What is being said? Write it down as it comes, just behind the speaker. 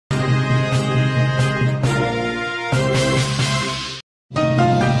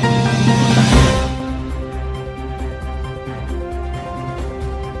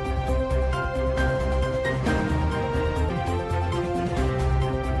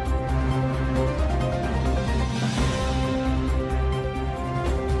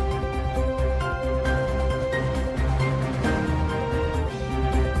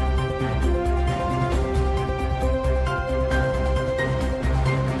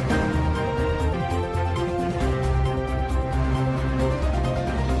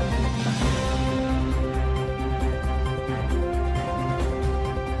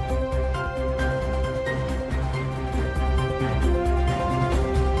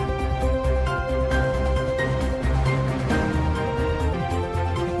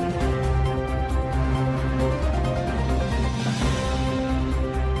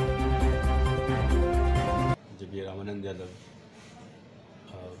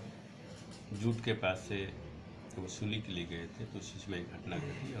Jute के पास से वसूली के लिए गए थे, तो उस चीज़ में एक घटना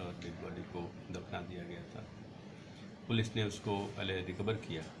घटी और डेड बॉडी को दफना दिया गया था। पुलिस ने उसको पहले रिकवर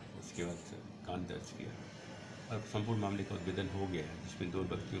किया, उसके बाद कांड दर्ज किया और संपूर्ण मामले का उद्भेदन हो गया है, जिसमें 2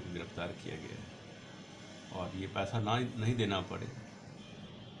 व्यक्तियों को गिरफ्तार किया गया है और ये पैसा नहीं देना पड़े,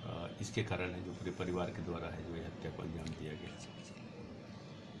 इसके कारण है जो पूरे परिवार के द्वारा है जो ये हत्या को अंजाम दिया गया।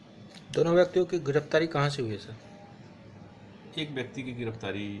 दोनों व्यक्तियों की गिरफ्तारी कहाँ से हुई है सर? एक व्यक्ति की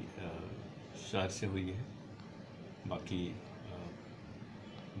गिरफ्तारी शहर से हुई है, बाकी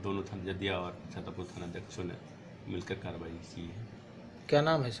दोनों थाना जदिया और छतरपुर थानाध्यक्षों ने मिलकर कार्रवाई की है। क्या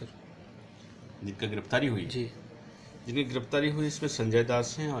नाम है सर जिनका गिरफ्तारी हुई? जी, जिनकी गिरफ्तारी हुई इसमें संजय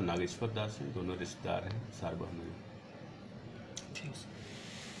दास हैं और नागेश्वर दास हैं, दोनों रिश्तेदार हैं, सार बहनोई।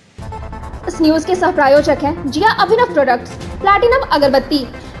 इस न्यूज के सह प्रायोजक हैं जिया अभिनव प्रोडक्ट्स, प्लैटिनम अगरबत्ती,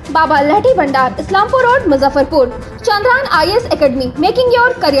 बाबा लहठी भंडार, Islampur road, Muzaffarpur, Chandran IAS academy, making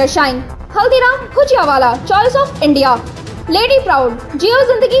your career shine, Haldiram Bhujiawala, choice of India, lady proud, जियो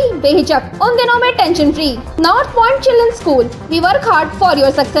जिंदगी बेहिचक, उन दिनों में tension free, north point children school, we work hard for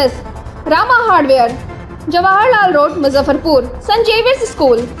your success, Rama hardware, Jawaharlal road, Muzaffarpur, Saint Xavier's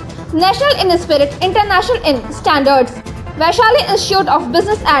school, national in spirit, international in standards, Vaishali institute of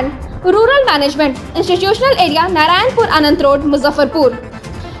business and rural management, institutional area, Narayanpur Anant road, Muzaffarpur,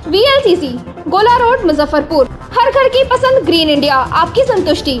 VLCC, गोला road, Muzaffarpur. हर घर की पसंद green India, आपकी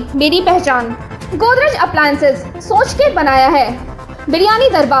संतुष्टि मेरी पहचान। Godrej appliances, सोच के बनाया है। बिरयानी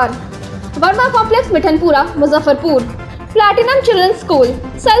दरबार, Verma complex, Mithanpura, Muzaffarpur. Platinum children school,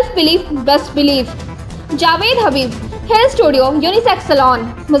 self belief best belief. Javed हबीब hair studio, unisex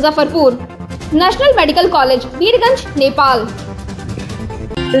salon, Muzaffarpur. National medical college, Birgunj, Nepal.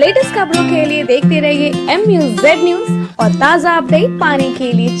 Latest खबरों के लिए देखते रहिए MUZ न्यूज और ताज़ा अपडेट पाने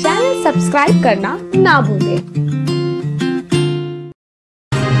के लिए चैनल सब्सक्राइब करना ना भूलें।